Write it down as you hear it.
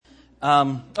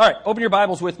All right, open your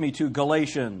Bibles with me to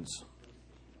Galatians.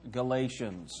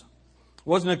 Galatians.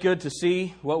 Wasn't it good to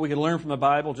see what we could learn from the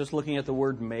Bible just looking at the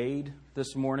word made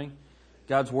this morning?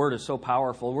 God's Word is so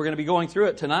powerful. We're going to be going through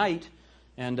it tonight.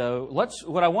 And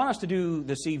what I want us to do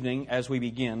this evening as we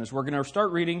begin is we're going to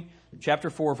start reading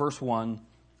chapter 4, verse 1.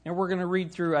 And we're going to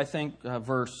read through, I think,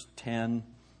 verse 10.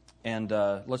 And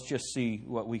let's just see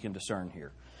what we can discern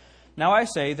here. Now I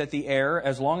say that the heir,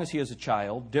 as long as he is a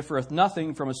child, differeth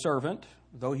nothing from a servant,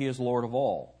 though he is Lord of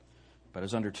all, but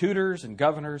is under tutors and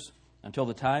governors until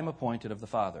the time appointed of the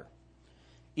Father.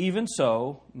 Even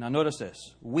so, now notice this,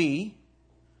 we,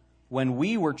 when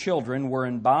we were children, were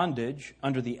in bondage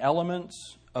under the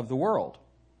elements of the world.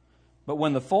 But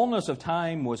when the fullness of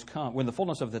time was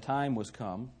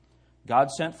come, God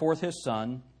sent forth His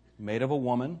Son, made of a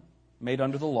woman, made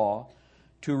under the law,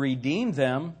 to redeem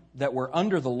them that were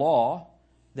under the law,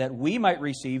 that we might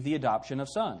receive the adoption of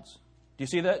sons. Do you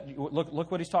see that? Look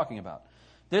what he's talking about.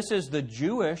 This is the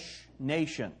Jewish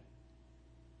nation.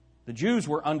 The Jews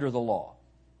were under the law.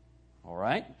 All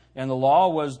right? And the law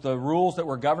was the rules that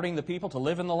were governing the people to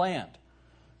live in the land.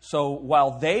 So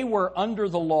while they were under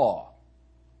the law,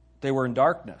 they were in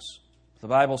darkness. The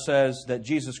Bible says that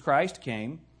Jesus Christ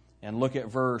came, and look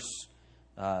at verse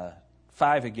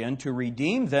 5 again, to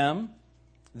redeem them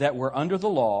that were under the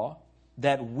law,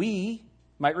 that we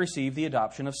might receive the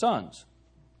adoption of sons.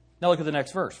 Now look at the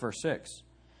next verse, verse 6.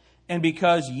 And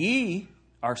because ye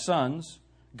are sons,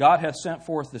 God hath sent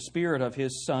forth the Spirit of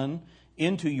His Son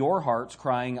into your hearts,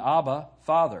 crying, Abba,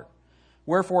 Father.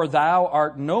 Wherefore thou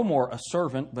art no more a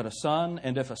servant, but a son,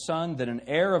 and if a son, then an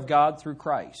heir of God through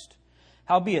Christ.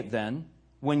 Howbeit then,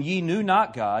 when ye knew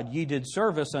not God, ye did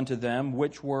service unto them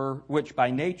which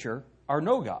by nature are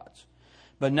no gods.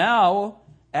 But now,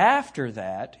 after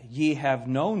that ye have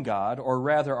known God, or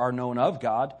rather are known of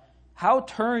God, how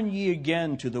turn ye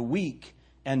again to the weak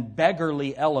and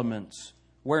beggarly elements,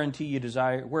 whereunto you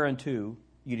desire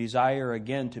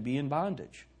again to be in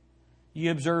bondage? Ye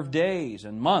observe days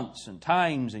and months and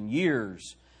times and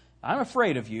years. I'm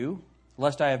afraid of you,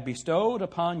 lest I have bestowed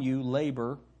upon you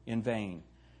labor in vain.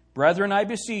 Brethren, I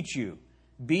beseech you,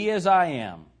 be as I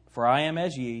am, for I am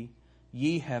as ye.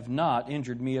 Ye have not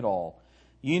injured me at all.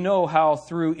 Ye know how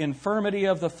through infirmity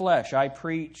of the flesh I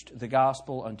preached the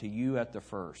gospel unto you at the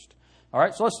first. All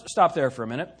right, so let's stop there for a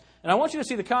minute. And I want you to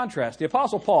see the contrast. The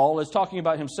Apostle Paul is talking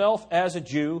about himself as a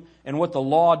Jew and what the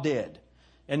law did.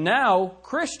 And now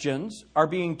Christians are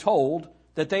being told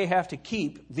that they have to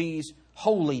keep these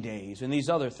holy days and these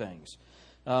other things.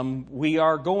 We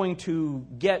are going to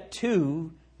get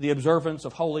to the observance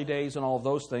of holy days and all of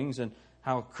those things and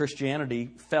how Christianity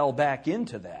fell back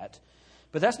into that.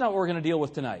 But that's not what we're going to deal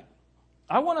with tonight.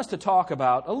 I want us to talk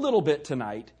about a little bit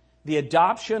tonight the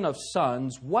adoption of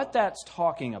sons, what that's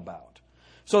talking about.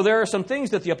 So there are some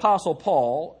things that the Apostle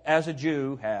Paul, as a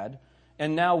Jew, had,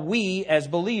 and now we, as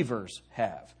believers,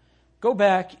 have. Go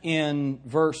back in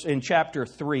chapter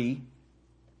 3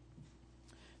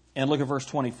 and look at verse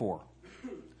 24.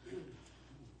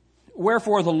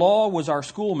 Wherefore the law was our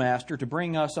schoolmaster to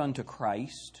bring us unto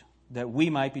Christ, that we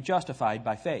might be justified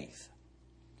by faith.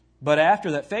 But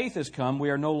after that faith has come,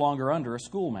 we are no longer under a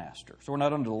schoolmaster. So we're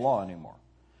not under the law anymore.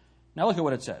 Now look at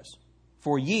what it says.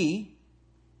 For ye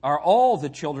are all the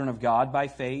children of God by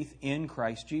faith in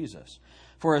Christ Jesus.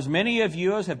 For as many of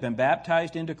you as have been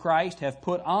baptized into Christ have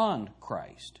put on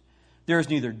Christ. There is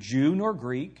neither Jew nor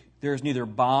Greek. There is neither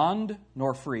bond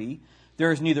nor free.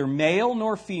 There is neither male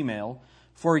nor female.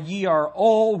 For ye are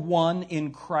all one in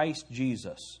Christ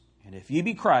Jesus. And if ye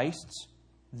be Christ's,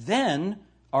 then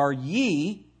are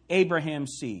ye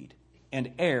Abraham's seed,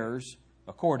 and heirs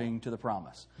according to the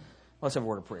promise. Let's have a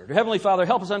word of prayer. Dear Heavenly Father,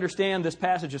 help us understand this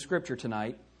passage of Scripture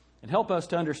tonight, and help us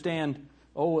to understand,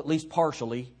 at least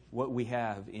partially, what we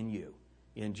have in you.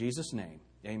 In Jesus' name,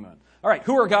 amen. All right,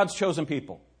 who are God's chosen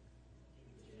people?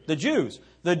 The Jews.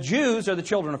 The Jews are the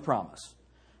children of promise.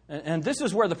 And this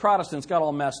is where the Protestants got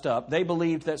all messed up. They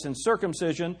believed that since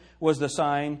circumcision was the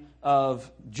sign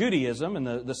of Judaism and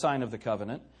the sign of the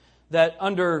covenant, that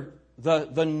under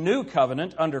the new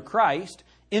covenant, under Christ,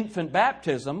 infant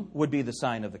baptism would be the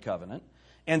sign of the covenant.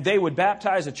 And they would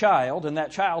baptize a child, and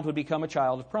that child would become a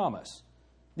child of promise.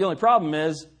 The only problem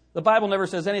is the Bible never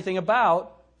says anything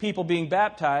about people being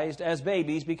baptized as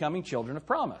babies becoming children of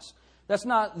promise.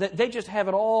 They just have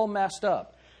it all messed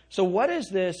up. So what is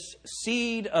this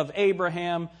seed of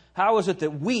Abraham? How is it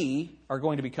that we are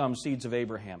going to become seeds of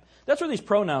Abraham? That's where these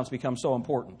pronouns become so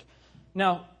important.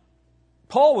 Now,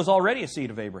 Paul was already a seed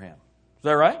of Abraham. Is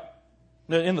that right?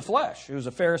 In the flesh. He was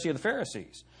a Pharisee of the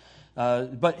Pharisees.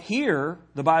 But here,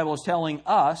 the Bible is telling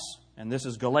us, and this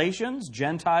is Galatians,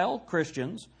 Gentile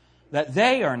Christians, that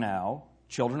they are now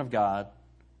children of God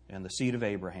and the seed of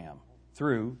Abraham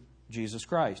through Jesus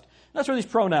Christ. That's where these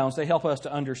pronouns, they help us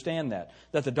to understand that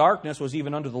the darkness was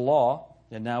even under the law,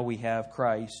 and now we have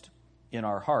Christ in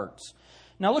our hearts.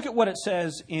 Now look at what it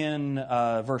says in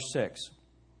verse 6.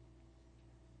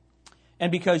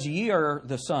 And because ye are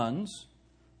the sons,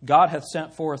 God hath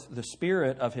sent forth the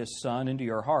Spirit of His Son into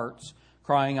your hearts,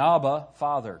 crying, Abba,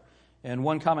 Father. And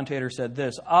one commentator said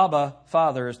this, Abba,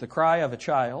 Father, is the cry of a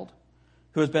child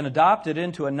who has been adopted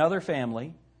into another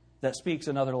family that speaks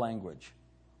another language.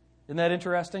 Isn't that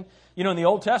interesting? You know, in the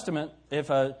Old Testament,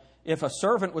 if a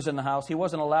servant was in the house, he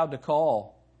wasn't allowed to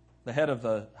call the head of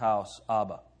the house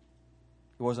Abba.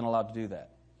 He wasn't allowed to do that.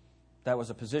 That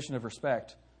was a position of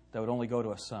respect that would only go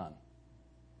to a son.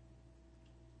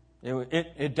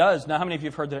 It does. Now, how many of you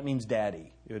have heard that it means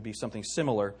daddy? It would be something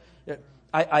similar.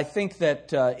 I think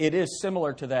that it is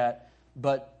similar to that,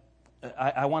 but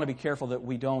I want to be careful that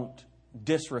we don't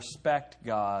disrespect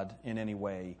God in any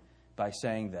way by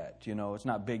saying that. You know, it's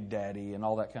not Big Daddy and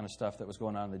all that kind of stuff that was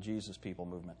going on in the Jesus People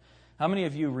movement. How many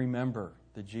of you remember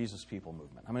the Jesus People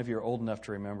movement? How many of you are old enough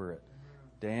to remember it?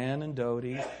 Dan and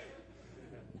Dodie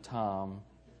and Tom.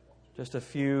 Just a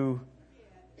few.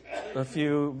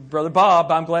 Brother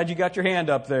Bob, I'm glad you got your hand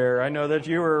up there. I know that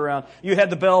you were around. You had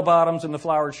the bell bottoms and the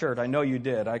flowered shirt. I know you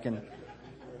did. I can.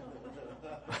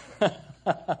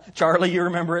 Charlie, you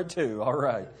remember it too. All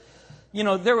right. You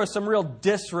know, there was some real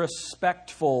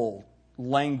disrespectful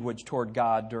language toward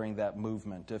God during that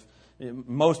movement. If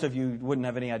most of you wouldn't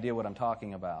have any idea what I'm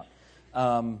talking about.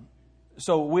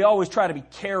 So we always try to be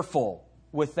careful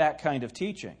with that kind of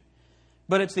teaching.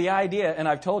 But it's the idea, and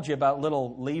I've told you about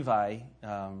little Levi,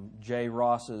 Jay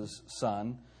Ross's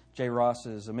son. Jay Ross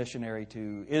is a missionary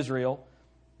to Israel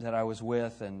that I was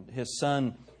with, and his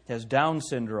son has Down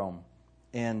syndrome,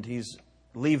 and he's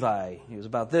Levi. He was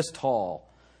about this tall,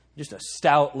 just a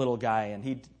stout little guy, and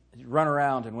he'd run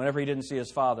around, and whenever he didn't see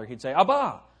his father, he'd say,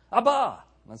 Abba, Abba.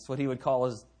 That's what he would call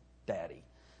his daddy.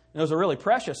 And it was a really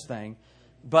precious thing,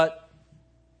 but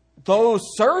those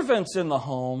servants in the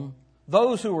home,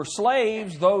 those who were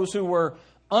slaves, those who were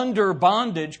under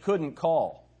bondage, couldn't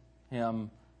call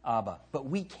him Abba. But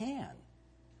we can.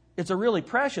 It's a really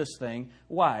precious thing.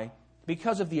 Why?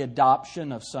 Because of the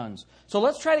adoption of sons. So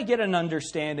let's try to get an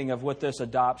understanding of what this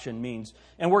adoption means.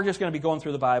 And we're just going to be going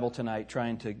through the Bible tonight,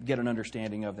 trying to get an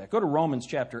understanding of that. Go to Romans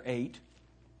chapter 8.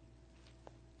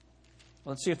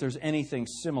 Let's see if there's anything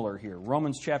similar here.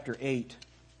 Romans chapter 8.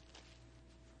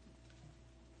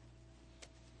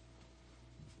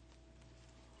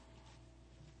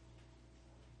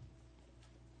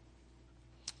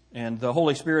 And the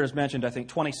Holy Spirit is mentioned, I think,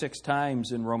 26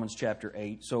 times in Romans chapter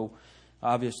 8. So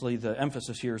obviously the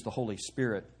emphasis here is the Holy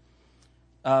Spirit.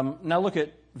 Now look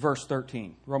at verse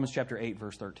 13. Romans chapter 8,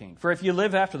 verse 13. For if you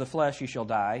live after the flesh, ye shall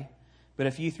die. But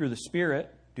if ye through the Spirit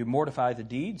do mortify the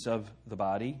deeds of the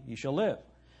body, ye shall live.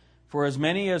 For as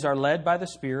many as are led by the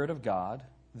Spirit of God,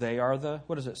 they are the,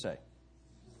 what does it say?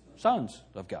 Sons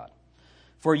of God.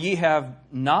 For ye have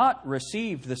not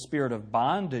received the spirit of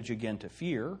bondage again to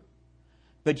fear,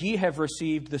 but ye have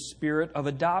received the Spirit of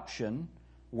adoption,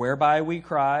 whereby we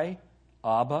cry,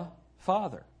 Abba,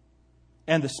 Father.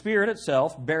 And the Spirit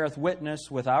itself beareth witness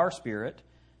with our spirit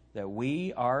that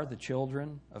we are the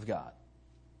children of God.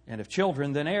 And if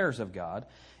children, then heirs of God,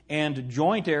 and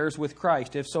joint heirs with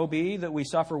Christ, if so be that we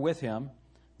suffer with Him,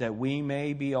 that we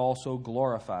may be also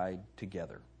glorified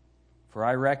together. For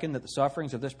I reckon that the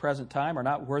sufferings of this present time are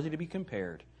not worthy to be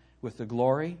compared with the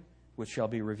glory which shall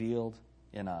be revealed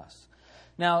in us.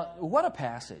 Now, what a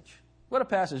passage. What a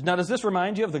passage. Now, does this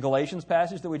remind you of the Galatians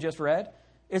passage that we just read?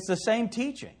 It's the same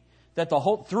teaching, that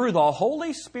through the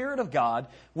Holy Spirit of God,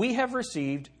 we have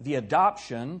received the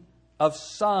adoption of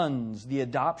sons. The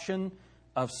adoption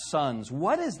of sons.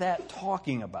 What is that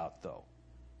talking about, though?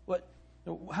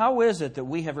 How is it that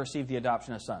we have received the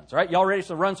adoption of sons? All right, y'all ready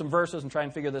to run some verses and try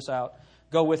and figure this out?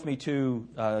 Go with me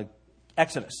to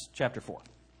Exodus chapter 4.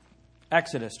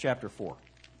 Exodus chapter 4.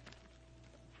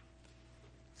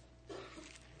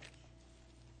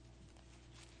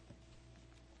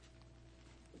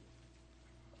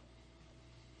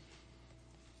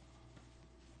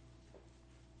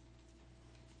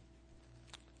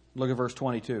 Look at verse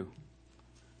 22.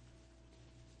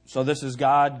 So this is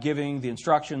God giving the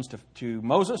instructions to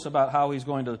Moses about how he's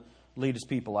going to lead his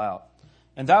people out.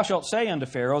 And thou shalt say unto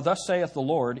Pharaoh, Thus saith the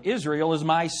Lord, Israel is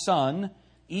my son,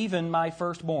 even my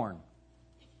firstborn.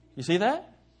 You see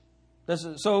that?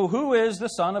 So who is the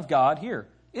son of God here?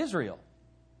 Israel.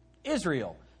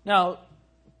 Israel. Now,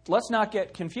 let's not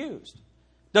get confused.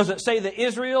 Does it say that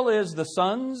Israel is the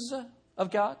sons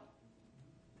of God?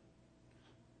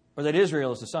 or that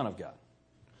Israel is the Son of God?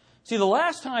 See, the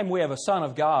last time we have a Son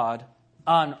of God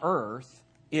on earth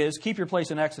is, keep your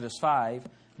place in Exodus 5,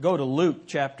 go to Luke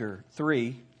chapter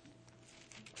 3.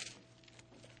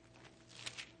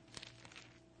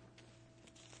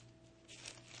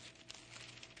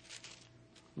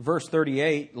 Verse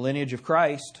 38, lineage of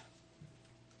Christ.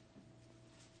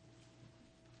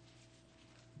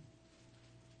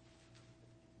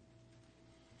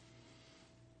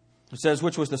 It says,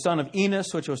 which was the son of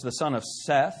Enos, which was the son of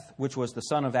Seth, which was the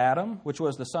son of Adam, which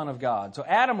was the son of God. So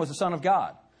Adam was the son of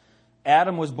God.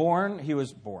 Adam was born, he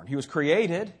was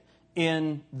created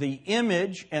in the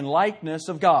image and likeness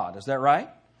of God. Is that right?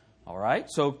 All right.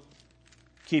 So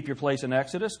keep your place in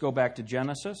Exodus. Go back to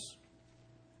Genesis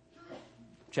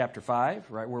chapter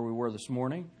 5, right where we were this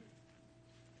morning.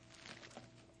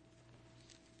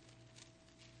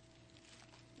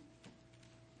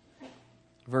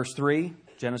 Verse 3.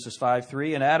 Genesis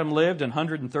 5:3, and Adam lived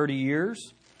 130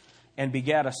 years and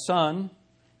begat a son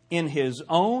in his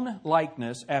own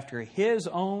likeness after his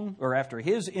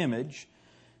image,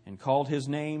 and called his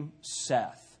name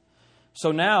Seth.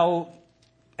 So now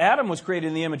Adam was created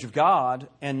in the image of God,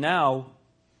 and now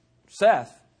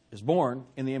Seth is born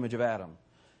in the image of Adam.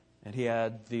 And he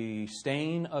had the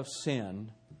stain of sin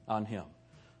on him.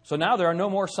 So now there are no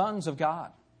more sons of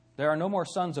God. There are no more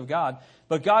sons of God,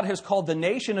 but God has called the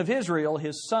nation of Israel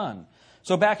His son.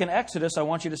 So back in Exodus, I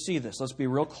want you to see this. Let's be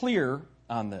real clear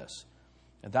on this.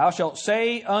 And thou shalt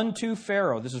say unto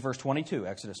Pharaoh, this is verse 22,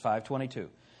 Exodus 5:22.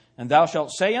 And thou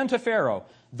shalt say unto Pharaoh,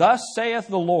 thus saith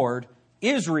the Lord,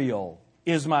 Israel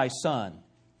is my son,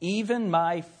 even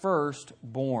my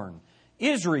firstborn.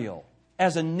 Israel,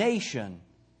 as a nation,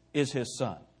 is His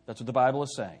son. That's what the Bible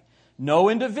is saying. No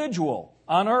individual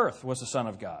on earth was the son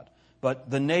of God,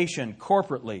 but the nation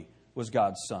corporately was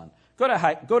God's son. Go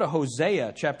to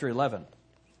Hosea chapter 11.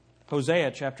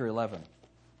 Hosea chapter 11.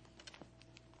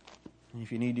 And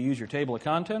if you need to use your table of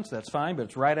contents, that's fine, but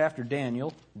it's right after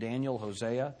Daniel. Daniel,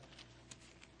 Hosea.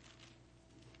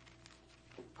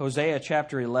 Hosea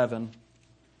chapter 11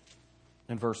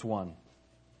 and verse 1.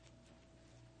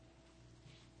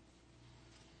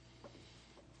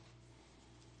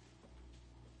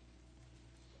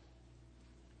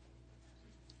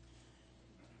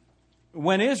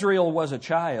 When Israel was a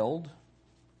child,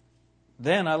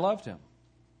 then I loved him.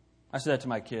 I said that to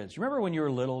my kids. You remember when you were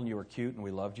little and you were cute and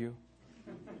we loved you?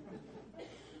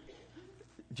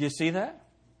 Do you see that?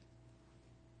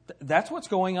 That's what's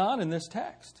going on in this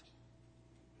text.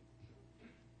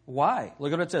 Why?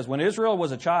 Look at what it says. When Israel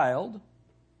was a child,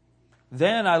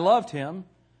 then I loved him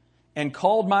and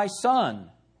called my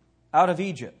son out of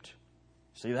Egypt.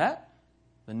 See that?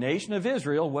 The nation of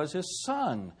Israel was his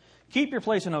son. Keep your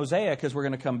place in Hosea, because we're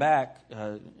going to come back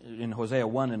in Hosea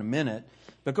 1 in a minute.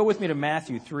 But go with me to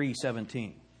Matthew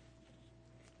 3:17.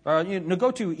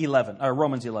 Go to 11,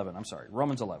 Romans 11. I'm sorry,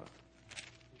 Romans 11.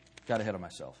 Got ahead of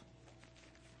myself.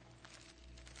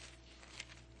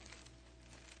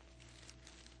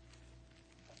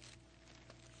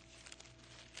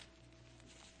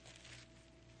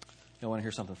 You want to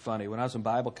hear something funny? When I was in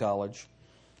Bible college,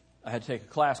 I had to take a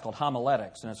class called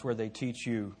homiletics, and it's where they teach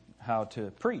you how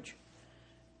to preach.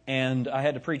 And I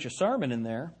had to preach a sermon in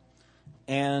there,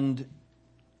 and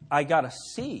I got a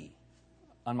C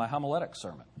on my homiletic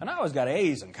sermon. And I always got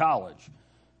A's in college.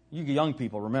 You young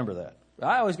people remember that.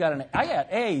 I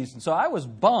got A's, and so I was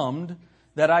bummed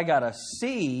that I got a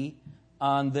C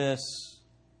on this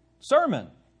sermon.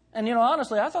 And,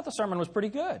 honestly, I thought the sermon was pretty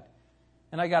good.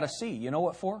 And I got a C. You know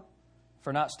what for?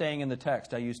 For not staying in the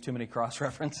text. I used too many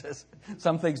cross-references.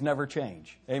 Some things never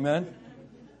change. Amen?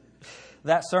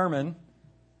 That sermon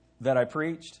that I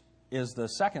preached is the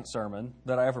second sermon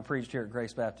that I ever preached here at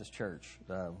Grace Baptist Church.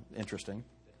 Interesting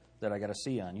that I got a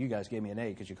C on. You guys gave me an A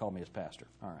because you called me as pastor.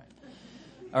 All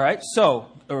right. So,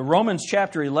 Romans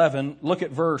chapter 11, look at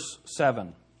verse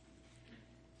 7.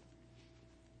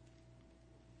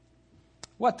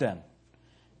 What then?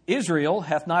 Israel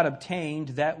hath not obtained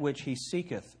that which he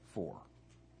seeketh for.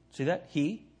 See that?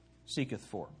 He seeketh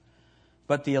for.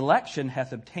 But the election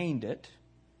hath obtained it,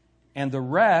 and the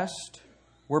rest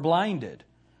were blinded,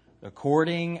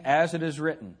 according as it is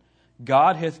written,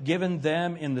 God hath given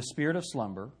them in the spirit of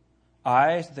slumber,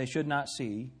 eyes that they should not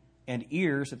see, and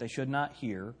ears that they should not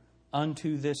hear,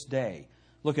 unto this day.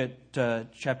 Look at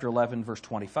chapter 11, verse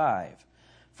 25.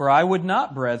 For I would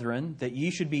not, brethren, that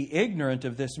ye should be ignorant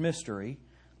of this mystery,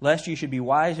 lest ye should be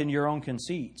wise in your own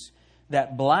conceits,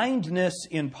 that blindness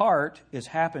in part is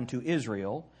happened to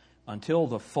Israel, until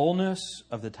the fullness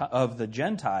of the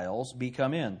Gentiles be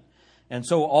come in. And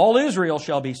so all Israel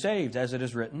shall be saved, as it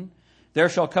is written, there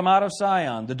shall come out of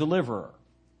Sion the deliverer,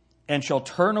 and shall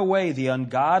turn away the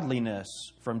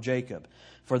ungodliness from Jacob.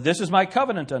 For this is my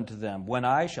covenant unto them, when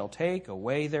I shall take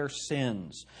away their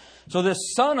sins. So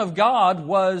this Son of God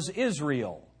was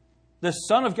Israel. This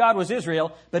Son of God was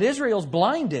Israel, but Israel's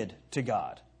blinded to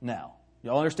God now.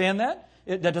 You all understand that?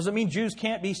 That doesn't mean Jews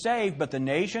can't be saved, but the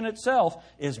nation itself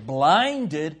is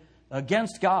blinded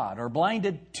against God, or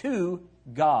blinded to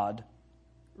God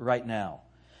right now.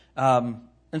 And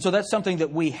so that's something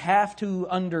that we have to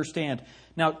understand.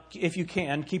 Now, if you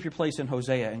can, keep your place in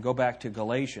Hosea and go back to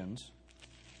Galatians.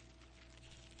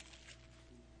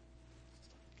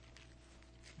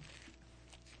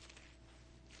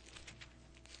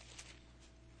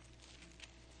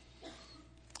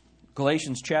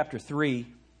 Galatians chapter 3,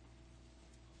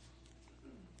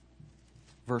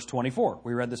 verse 24.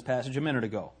 We read this passage a minute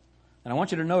ago. And I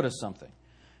want you to notice something.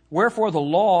 Wherefore the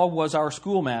law was our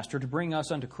schoolmaster to bring us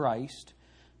unto Christ,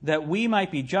 that we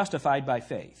might be justified by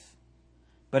faith.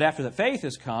 But after that faith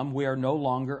is come, we are no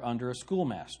longer under a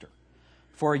schoolmaster.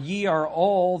 For ye are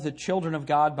all the children of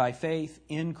God by faith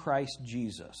in Christ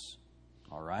Jesus.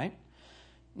 All right?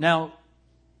 Now,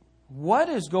 what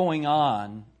is going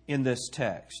on in this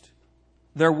text?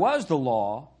 There was the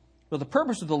law, but the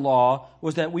purpose of the law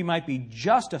was that we might be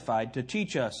justified, to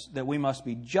teach us that we must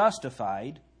be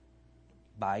justified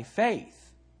by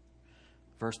faith.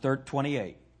 Verse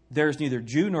 28. There is neither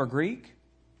Jew nor Greek,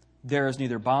 there is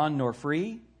neither bond nor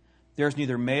free, there is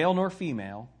neither male nor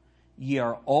female. Ye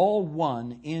are all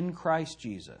one in Christ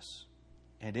Jesus.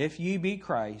 And if ye be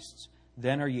Christ's,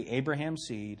 then are ye Abraham's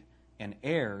seed and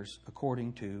heirs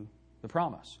according to the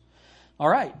promise. All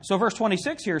right, so verse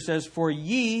 26 here says, for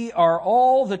ye are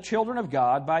all the children of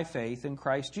God by faith in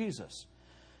Christ Jesus.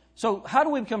 So how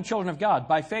do we become children of God?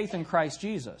 By faith in Christ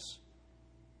Jesus.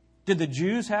 Did the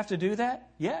Jews have to do that?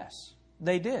 Yes,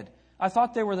 they did. I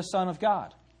thought they were the Son of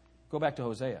God. Go back to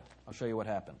Hosea. I'll show you what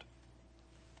happened.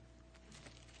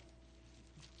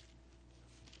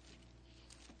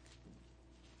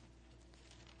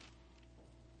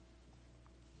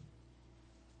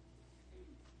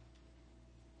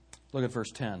 Look at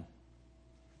verse 10.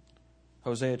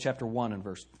 Hosea chapter 1 and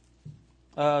verse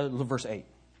 8.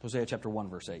 Hosea chapter 1,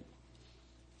 verse 8.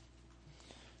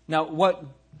 Now, what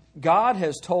God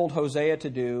has told Hosea to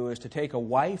do is to take a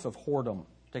wife of whoredom,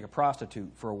 take a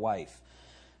prostitute for a wife.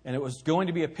 And it was going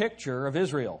to be a picture of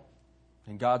Israel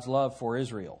and God's love for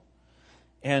Israel.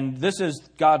 And this is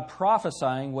God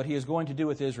prophesying what He is going to do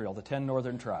with Israel, the 10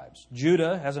 northern tribes.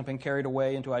 Judah hasn't been carried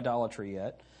away into idolatry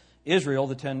yet. Israel,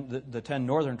 the 10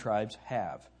 northern tribes,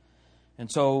 have.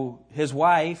 And so his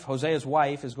wife, Hosea's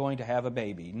wife, is going to have a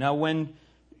baby. Now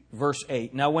verse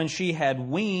 8, now when she had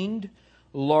weaned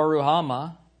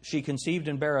Lo-ruhamah, she conceived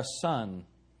and bare a son.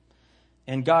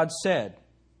 And God said,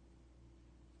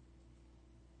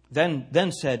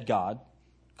 then said God,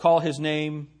 call his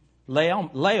name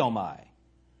Leomai.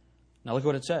 Now look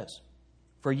what it says.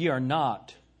 For ye are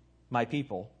not my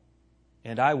people,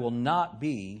 and I will not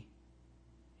be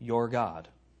your God.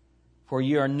 For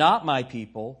ye are not my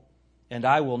people, and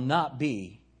I will not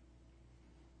be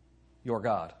your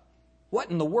God. What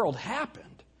in the world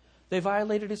happened? They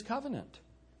violated His covenant.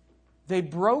 They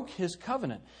broke His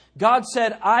covenant. God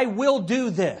said, I will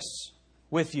do this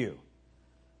with you.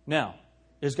 Now,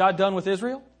 is God done with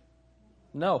Israel?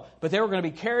 No. But they were going to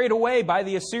be carried away by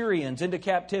the Assyrians into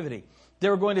captivity. They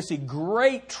were going to see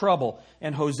great trouble.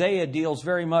 And Hosea deals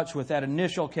very much with that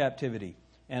initial captivity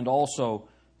and also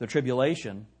the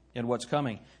tribulation and what's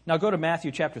coming. Now go to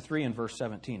Matthew chapter 3 and verse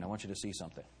 17. I want you to see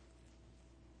something.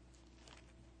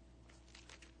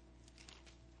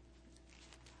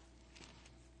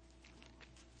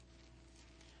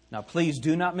 Now please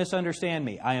do not misunderstand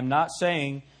me. I am not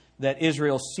saying that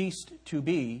Israel ceased to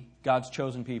be God's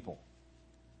chosen people.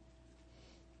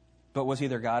 But was He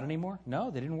their God anymore?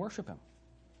 No, they didn't worship Him.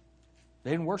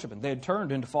 They didn't worship Him. They had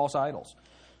turned into false idols.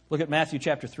 Look at Matthew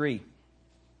chapter 3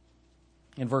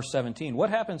 in verse 17. What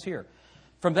happens here?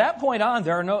 From that point on,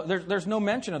 there's no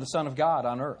mention of the Son of God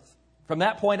on earth. From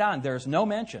that point on, there's no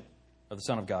mention of the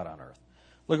Son of God on earth.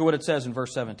 Look at what it says in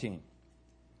verse 17.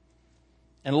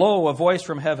 And lo, a voice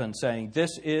from heaven saying,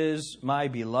 this is my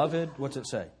beloved, what's it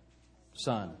say?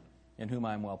 Son, in whom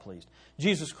I am well pleased.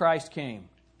 Jesus Christ came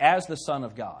as the Son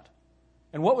of God.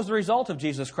 And what was the result of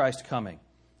Jesus Christ coming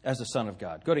as the Son of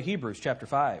God? Go to Hebrews chapter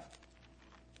 5.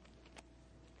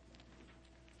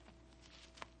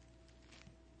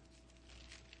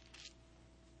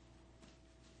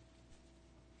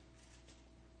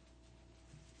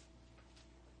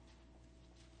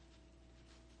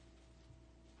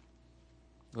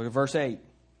 Look at verse 8.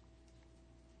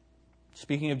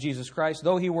 Speaking of Jesus Christ,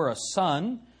 though He were a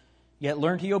son, yet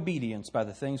learned He obedience by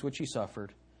the things which He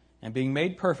suffered. And being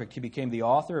made perfect, he became the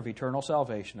author of eternal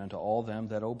salvation unto all them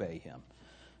that obey him.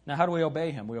 Now, how do we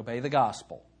obey him? We obey the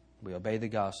gospel. We obey the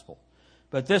gospel.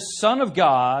 But this Son of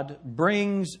God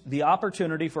brings the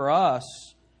opportunity for us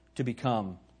to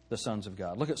become the sons of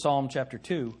God. Look at Psalm chapter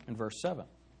 2 and verse 7.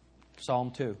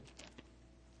 Psalm 2.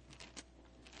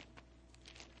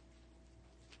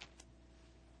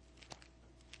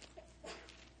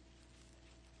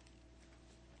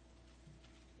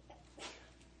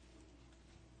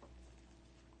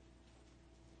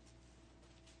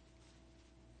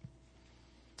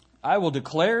 I will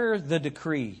declare the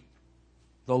decree.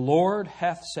 The Lord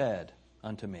hath said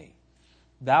unto me,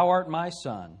 Thou art my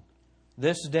son.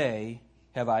 This day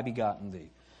have I begotten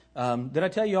thee. Did I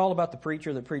tell you all about the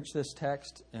preacher that preached this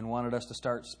text and wanted us to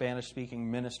start Spanish-speaking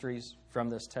ministries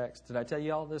from this text? Did I tell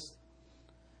you all this?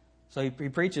 So he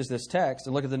preaches this text,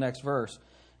 and look at the next verse.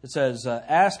 It says,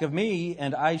 Ask of me,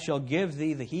 and I shall give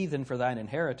thee the heathen for thine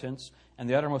inheritance, and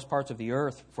the uttermost parts of the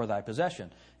earth for thy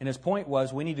possession. And his point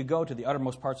was, we need to go to the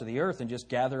uttermost parts of the earth and just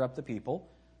gather up the people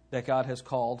that God has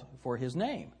called for his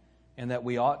name. And that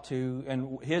we ought to,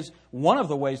 and one of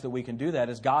the ways that we can do that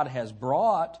is God has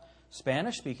brought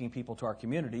Spanish-speaking people to our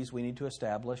communities. We need to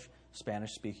establish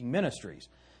Spanish-speaking ministries.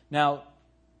 Now,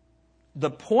 the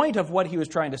point of what he was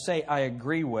trying to say, I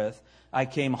agree with. I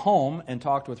came home and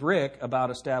talked with Rick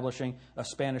about establishing a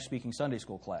Spanish-speaking Sunday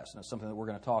school class. And that's something that we're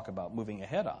going to talk about moving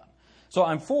ahead on. So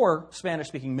I'm for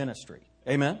Spanish-speaking ministry.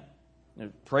 Amen?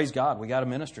 Praise God, we got to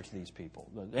minister to these people.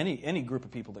 Any group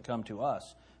of people that come to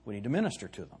us, we need to minister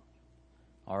to them.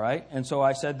 All right? And so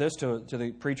I said this to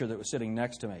the preacher that was sitting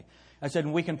next to me. I said,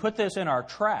 we can put this in our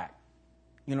track.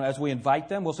 You know, as we invite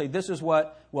them, we'll say, this is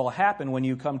what will happen when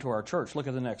you come to our church. Look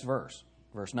at the next verse.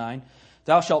 Verse 9.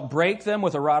 Thou shalt break them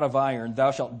with a rod of iron.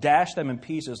 Thou shalt dash them in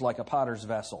pieces like a potter's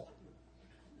vessel.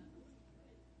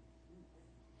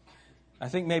 I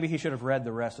think maybe he should have read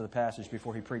the rest of the passage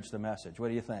before he preached the message. What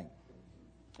do you think?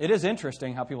 It is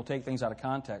interesting how people take things out of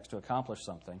context to accomplish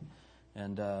something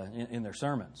and in their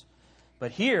sermons. But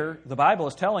here, the Bible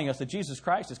is telling us that Jesus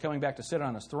Christ is coming back to sit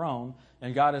on his throne,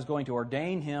 and God is going to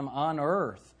ordain him on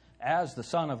earth as the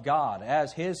Son of God,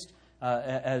 as his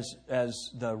as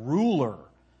the ruler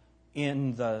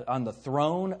on the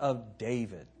throne of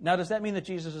David. Now, does that mean that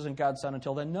Jesus isn't God's Son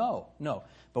until then? No.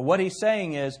 But what he's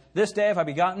saying is, this day have I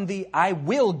begotten thee, I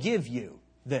will give you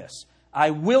this. I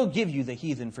will give you the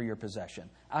heathen for your possession.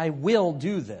 I will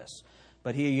do this.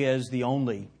 But he is the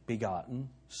only begotten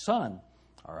Son.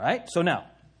 All right? So now,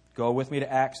 go with me to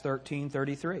Acts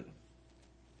 13:33.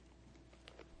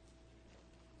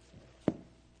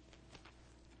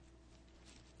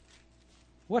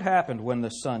 What happened when the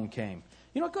Son came?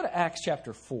 You know, go to Acts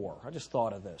chapter 4. I just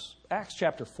thought of this. Acts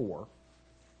chapter 4.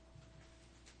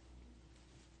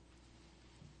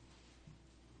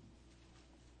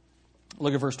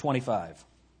 Look at verse 25.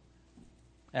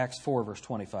 Acts 4, verse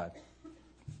 25.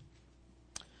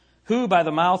 Who by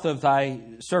the mouth of thy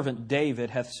servant David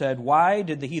hath said, Why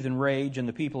did the heathen rage and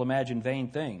the people imagine vain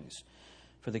things?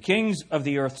 For the kings of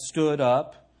the earth stood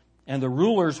up, and the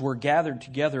rulers were gathered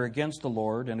together against the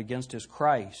Lord and against his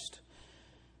Christ.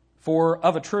 For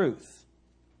of a truth,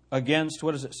 against,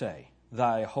 what does it say?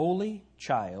 Thy holy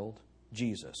child,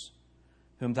 Jesus,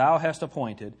 whom thou hast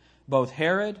appointed, both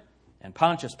Herod and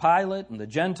Pontius Pilate and the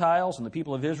Gentiles and the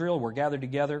people of Israel were gathered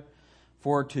together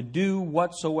for to do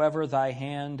whatsoever thy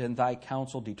hand and thy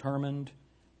counsel determined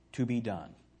to be done.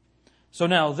 So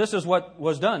now, this is what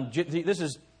was done. This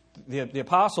is the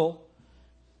apostle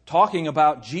talking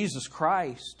about Jesus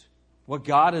Christ, what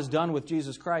God has done with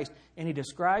Jesus Christ, and he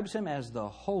describes him as the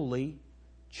holy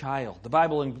child. The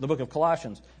Bible in the book of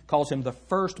Colossians calls him the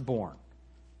firstborn.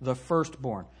 The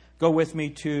firstborn. Go with me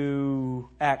to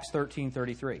Acts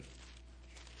 13:33.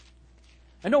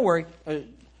 And don't worry,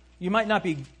 you might not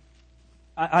be...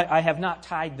 I have not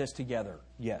tied this together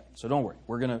yet, so don't worry.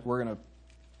 We're gonna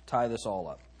tie this all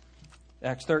up.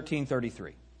 Acts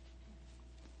 13:33.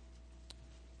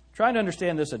 Trying to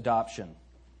understand this adoption.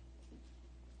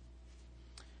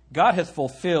 God hath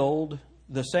fulfilled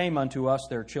the same unto us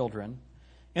their children,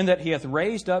 in that he hath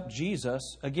raised up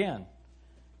Jesus again,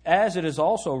 as it is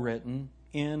also written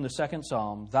in the second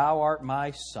Psalm, Thou art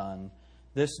my son,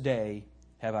 this day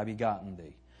have I begotten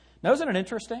thee. Now, isn't it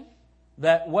interesting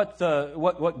that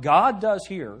what God does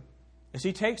here is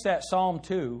he takes that Psalm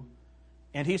 2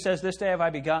 and he says, This day have I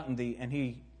begotten thee, and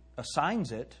he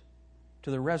assigns it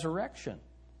to the resurrection.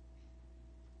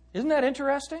 Isn't that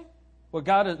interesting?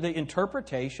 The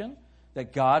interpretation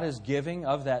that God is giving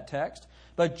of that text.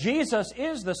 But Jesus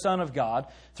is the Son of God.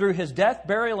 Through his death,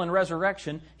 burial, and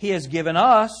resurrection, he has given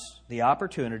us the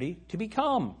opportunity to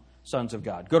become sons of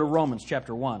God. Go to Romans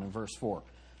chapter 1 and verse 4.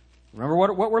 Remember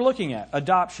what we're looking at.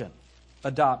 Adoption.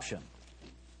 Adoption.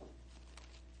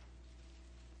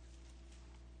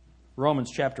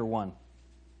 Romans chapter 1.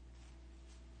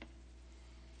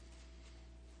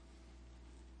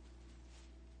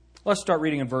 Let's start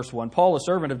reading in verse 1. Paul, a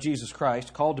servant of Jesus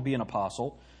Christ, called to be an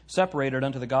apostle, separated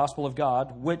unto the gospel of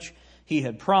God, which he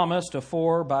had promised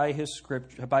afore by his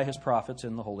prophets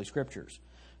in the Holy Scriptures,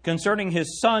 concerning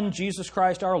his Son, Jesus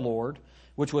Christ our Lord,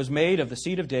 which was made of the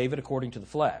seed of David according to the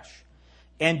flesh,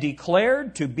 and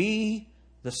declared to be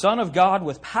the Son of God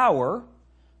with power,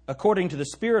 according to the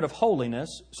Spirit of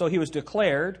holiness. So he was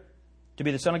declared to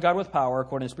be the Son of God with power,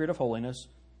 according to the Spirit of holiness,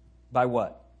 by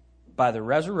what? By the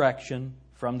resurrection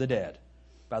from the dead.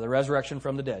 By the resurrection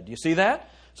from the dead. Do you see that?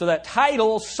 So that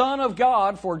title, Son of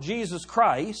God for Jesus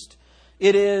Christ,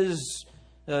 it is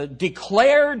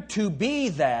declared to be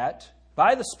that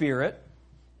by the Spirit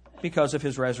because of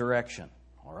His resurrection.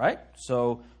 All right?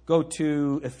 So go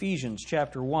to Ephesians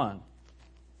chapter 1.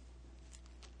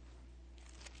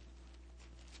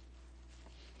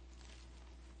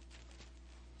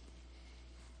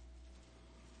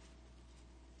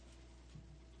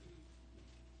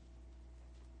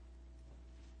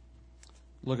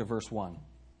 Look at verse 1.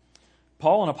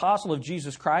 Paul, an apostle of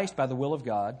Jesus Christ by the will of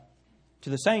God, to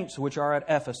the saints which are at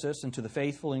Ephesus and to the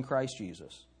faithful in Christ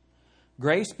Jesus.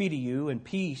 Grace be to you and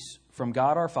peace from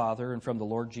God our Father and from the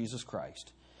Lord Jesus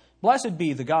Christ. Blessed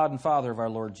be the God and Father of our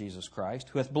Lord Jesus Christ,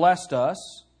 who hath blessed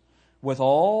us with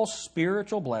all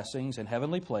spiritual blessings in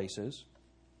heavenly places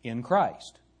in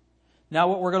Christ. Now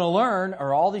what we're going to learn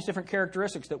are all these different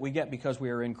characteristics that we get because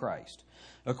we are in Christ.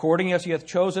 According as He hath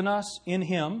chosen us in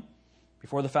Him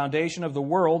before the foundation of the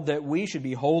world, that we should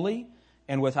be holy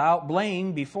and without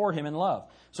blame before Him in love.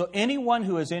 So anyone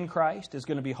who is in Christ is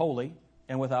going to be holy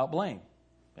and without blame.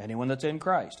 Anyone that's in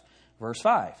Christ. Verse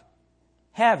 5.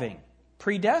 Having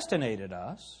predestinated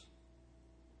us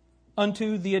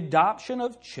unto the adoption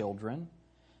of children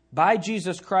by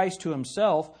Jesus Christ to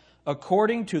Himself,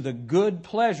 according to the good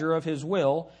pleasure of His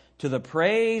will, to the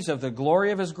praise of the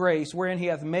glory of His grace, wherein He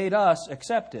hath made us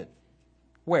accepted.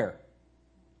 Where?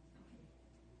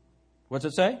 What's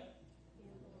it say?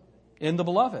 In the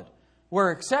beloved.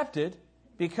 We're accepted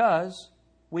because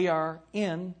we are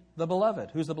in the beloved.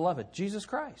 Who's the beloved? Jesus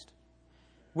Christ.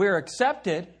 We're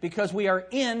accepted because we are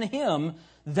in Him.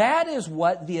 That is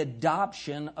what the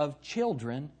adoption of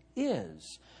children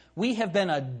is. We have been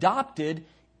adopted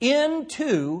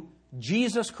into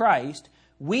Jesus Christ.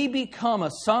 We become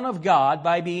a son of God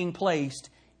by being placed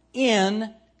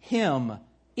in Him,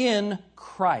 in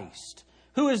Christ.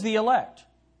 Who is the elect?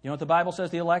 You know what the Bible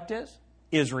says the elect is?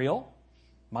 Israel,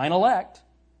 mine elect,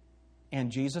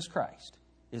 and Jesus Christ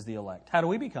is the elect. How do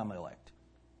we become elect?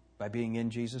 By being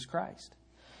in Jesus Christ.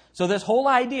 So this whole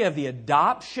idea of the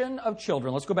adoption of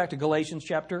children, let's go back to Galatians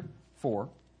chapter 4.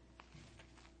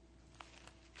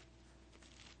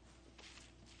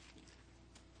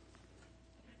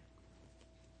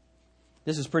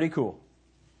 This is pretty cool.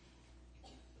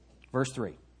 Verse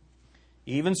 3.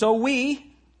 Even so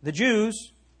we, the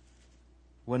Jews,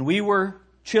 when we were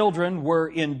children, were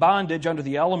in bondage under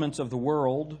the elements of the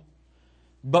world.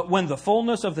 But when the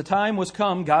fullness of the time was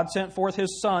come, God sent forth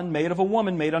His Son, made of a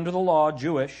woman, made under the law,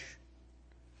 Jewish,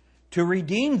 to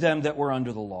redeem them that were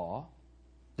under the law,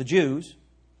 the Jews,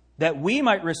 that we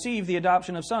might receive the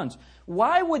adoption of sons.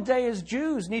 Why would they as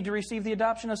Jews need to receive the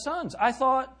adoption of sons? I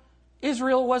thought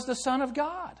Israel was the Son of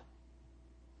God.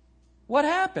 What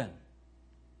happened?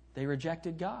 They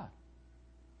rejected God.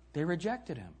 They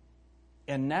rejected Him.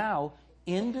 And now,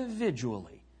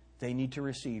 individually, they need to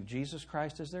receive Jesus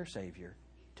Christ as their Savior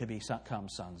to become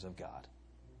sons of God.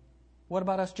 What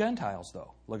about us Gentiles,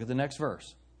 though? Look at the next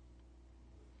verse.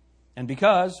 And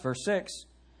because, verse 6,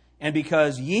 and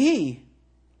because ye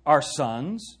are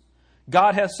sons,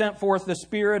 God hath sent forth the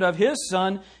Spirit of His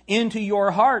Son into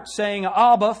your hearts, saying,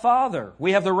 Abba, Father.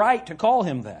 We have the right to call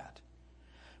Him that.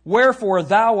 Wherefore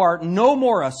thou art no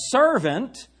more a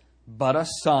servant, but a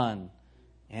son.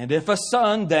 And if a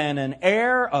son, then an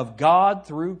heir of God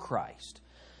through Christ.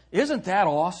 Isn't that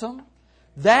awesome?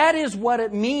 That is what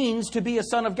it means to be a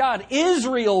son of God.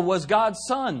 Israel was God's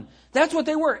son. That's what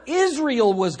they were.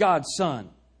 Israel was God's son.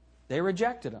 They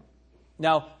rejected Him.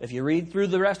 Now, if you read through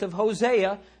the rest of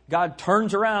Hosea, God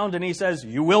turns around and He says,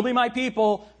 you will be my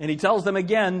people. And He tells them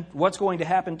again what's going to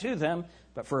happen to them.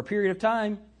 But for a period of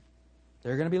time,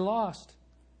 they're going to be lost.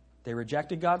 They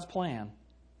rejected God's plan.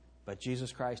 But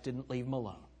Jesus Christ didn't leave them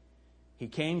alone. He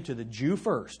came to the Jew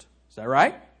first. Is that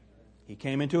right? He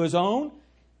came into His own,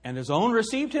 and His own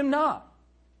received Him not.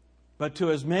 But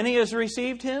to as many as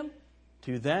received Him,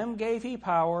 to them gave He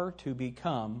power to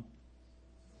become.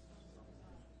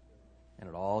 And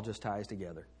it all just ties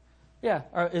together. Yeah,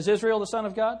 is Israel the son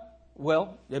of God?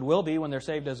 Well, it will be when they're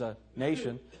saved as a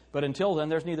nation. But until then,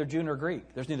 there's neither Jew nor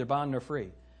Greek. There's neither bond nor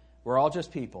free. We're all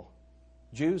just people,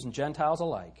 Jews and Gentiles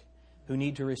alike, who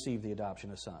need to receive the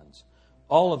adoption of sons.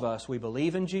 All of us, we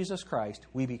believe in Jesus Christ,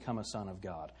 we become a son of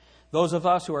God. Those of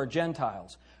us who are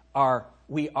Gentiles,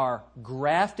 we are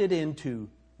grafted into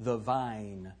the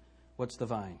vine. What's the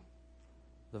vine?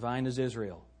 The vine is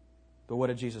Israel. But what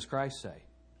did Jesus Christ say?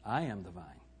 I am the vine.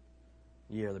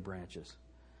 Ye are the branches.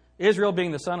 Israel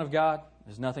being the son of God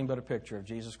is nothing but a picture of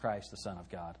Jesus Christ, the Son of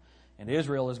God. And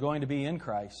Israel is going to be in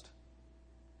Christ,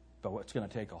 but it's going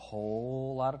to take a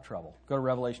whole lot of trouble. Go to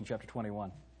Revelation chapter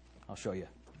 21. I'll show you.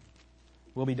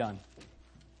 We'll be done.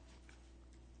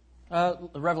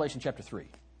 Revelation chapter 3.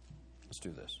 Let's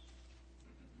do this.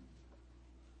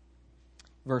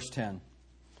 Verse 10.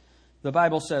 The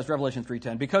Bible says, Revelation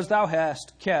 3:10, because thou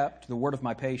hast kept the word of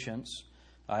my patience,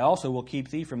 I also will keep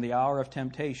thee from the hour of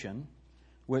temptation,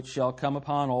 which shall come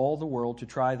upon all the world to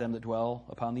try them that dwell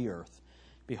upon the earth.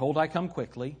 Behold, I come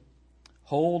quickly.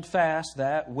 Hold fast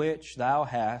that which thou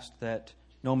hast, that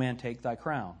no man take thy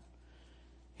crown.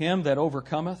 Him that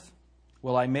overcometh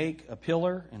will I make a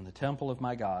pillar in the temple of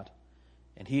my God,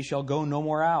 and he shall go no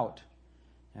more out.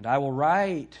 And I will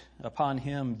write upon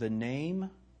him the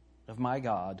name of my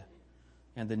God,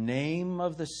 and the name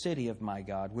of the city of my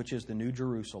God, which is the New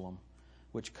Jerusalem,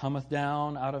 which cometh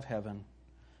down out of heaven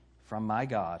from my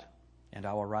God, and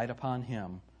I will write upon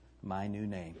him my new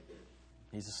name.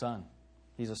 He's a son.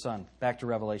 He's a son. Back to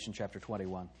Revelation chapter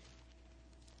 21.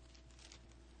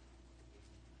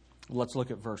 Let's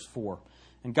look at verse 4.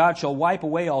 And God shall wipe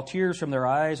away all tears from their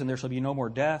eyes, and there shall be no more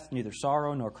death, neither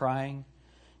sorrow nor crying,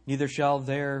 neither shall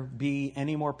there be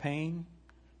any more pain,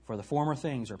 for the former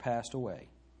things are passed away.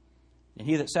 And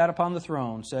he that sat upon the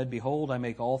throne said, Behold, I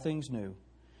make all things new.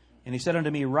 And he said unto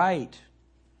me, Write,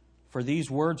 for these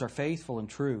words are faithful and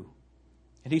true.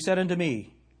 And he said unto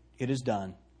me, It is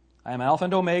done. I am Alpha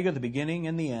and Omega, the beginning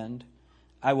and the end.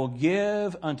 I will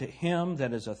give unto him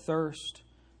that is athirst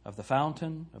of the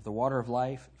fountain of the water of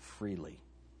life freely.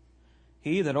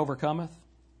 He that overcometh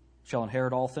shall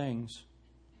inherit all things,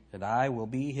 and I will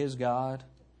be his God,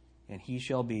 and he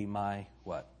shall be my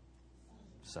what?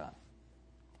 Son.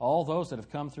 All those that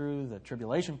have come through the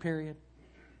tribulation period,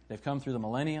 they've come through the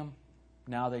millennium,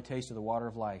 now they tasted the water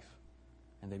of life,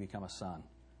 and they become a son.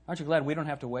 Aren't you glad we don't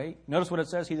have to wait? Notice what it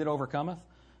says, he that overcometh.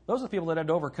 Those are the people that had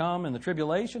to overcome in the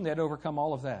tribulation. They had to overcome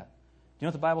all of that. Do you know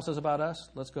what the Bible says about us?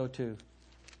 Let's go to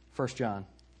 1 John.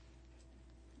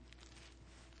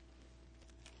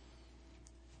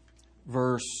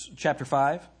 Chapter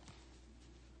 5,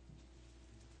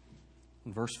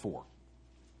 and verse 4.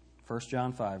 1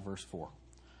 John 5, verse 4.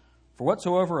 For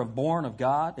whatsoever is born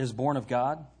of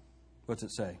God, what's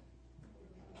it say?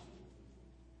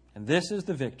 And this is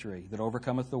the victory that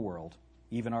overcometh the world,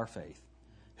 even our faith.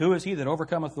 Who is he that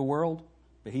overcometh the world?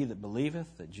 But he that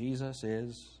believeth that Jesus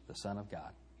is the Son of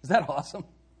God. Is that awesome?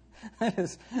 That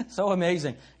is so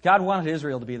amazing. God wanted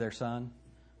Israel to be their son.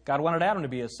 God wanted Adam to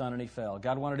be his son, and he fell.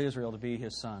 God wanted Israel to be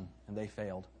his son, and they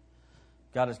failed.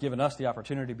 God has given us the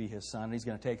opportunity to be his son, and he's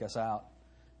going to take us out.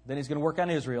 Then he's going to work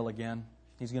on Israel again.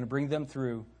 He's going to bring them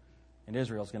through, and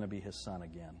Israel's going to be his son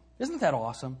again. Isn't that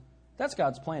awesome? That's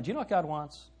God's plan. Do you know what God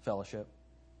wants? Fellowship,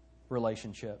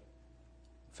 relationship,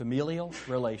 familial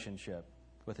relationship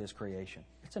with his creation.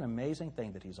 It's an amazing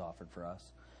thing that he's offered for us.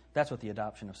 That's what the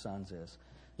adoption of sons is.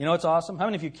 You know what's awesome? How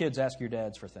many of you kids ask your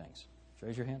dads for things?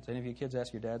 Raise your hands. Any of you kids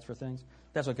ask your dads for things?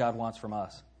 That's what God wants from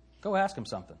us. Go ask him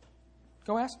something.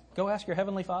 Go ask your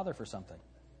Heavenly Father for something.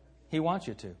 He wants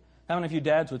you to. How many of you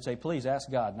dads would say, please ask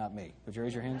God, not me? Would you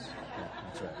raise your hands? Yeah,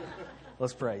 that's right.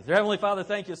 Let's pray. Dear Heavenly Father,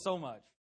 thank you so much.